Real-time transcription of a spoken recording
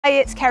Hi,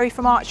 it's Kerry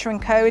from Archer &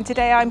 Co, and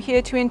today I'm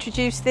here to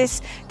introduce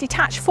this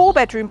detached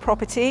 4-bedroom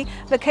property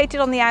located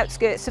on the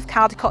outskirts of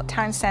Caldicot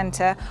town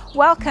centre.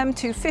 Welcome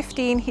to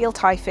 15 Heol,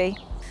 Teifi.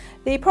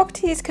 The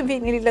property is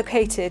conveniently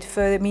located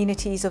for the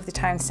amenities of the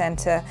town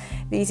centre.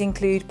 These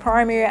include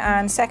primary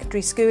and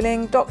secondary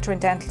schooling, doctor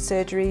and dental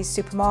surgeries,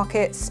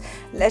 supermarkets,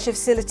 leisure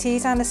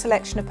facilities and a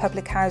selection of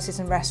public houses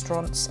and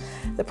restaurants.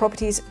 The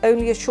property is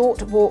only a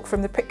short walk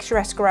from the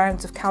picturesque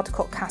grounds of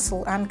Caldicot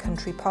Castle and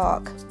Country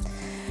Park.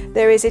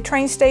 There is a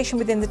train station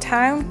within the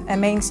town, a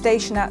main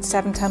station at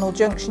Seven Tunnel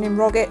Junction in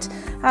Roggett,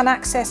 and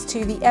access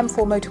to the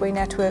M4 motorway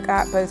network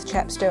at both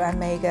Chepstow and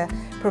Mega,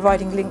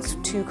 providing links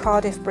to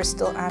Cardiff,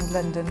 Bristol and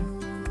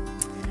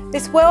London.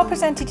 This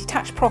well-presented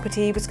detached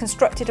property was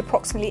constructed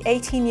approximately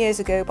 18 years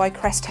ago by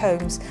Crest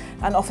Homes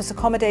and offers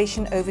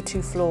accommodation over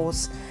 2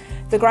 floors.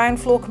 The ground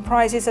floor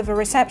comprises of a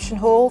reception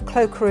hall,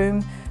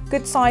 cloakroom,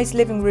 good-sized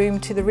living room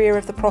to the rear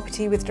of the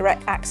property with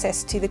direct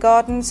access to the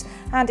gardens,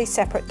 and a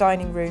separate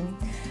dining room.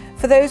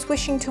 For those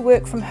wishing to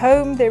work from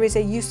home, there is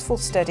a useful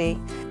study.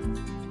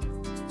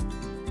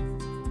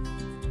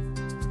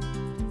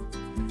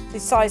 The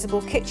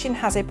sizable kitchen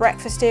has a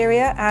breakfast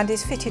area and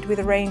is fitted with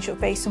a range of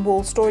base and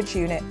wall storage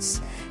units.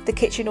 The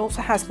kitchen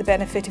also has the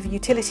benefit of a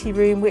utility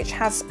room which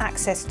has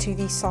access to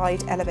the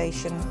side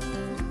elevation.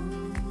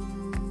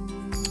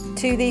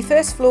 To the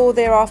first floor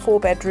there are 4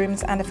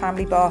 bedrooms and a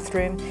family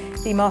bathroom.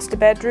 The master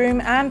bedroom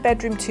and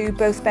bedroom 2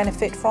 both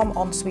benefit from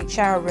ensuite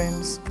shower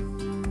rooms.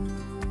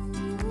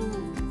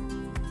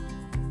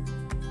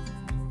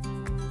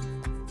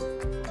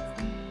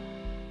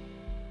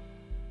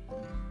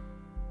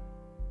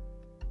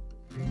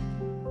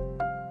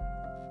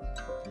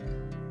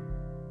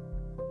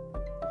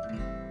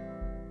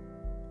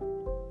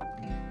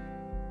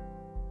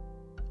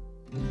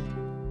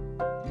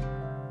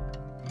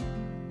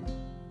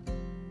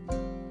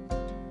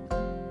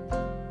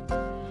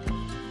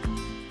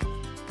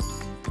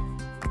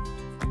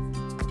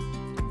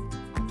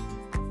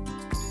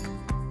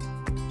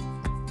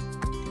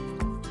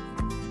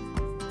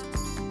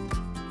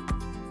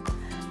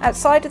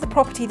 Outside of the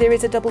property there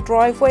is a double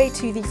driveway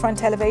to the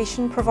front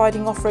elevation,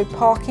 providing off-road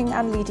parking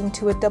and leading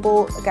to a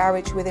double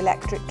garage with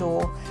electric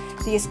door.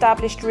 The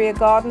established rear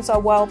gardens are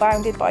well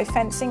bounded by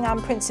fencing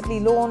and principally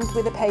lawned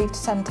with a paved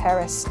sun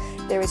terrace.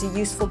 There is a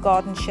useful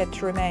garden shed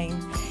to remain.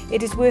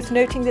 It is worth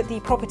noting that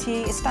the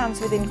property stands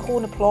within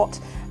corner plot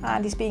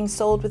and is being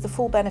sold with the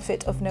full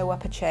benefit of no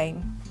upper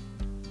chain.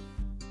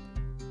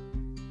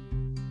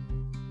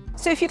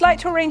 So if you'd like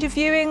to arrange a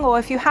viewing or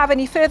if you have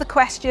any further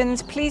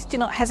questions, please do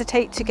not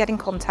hesitate to get in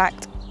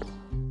contact.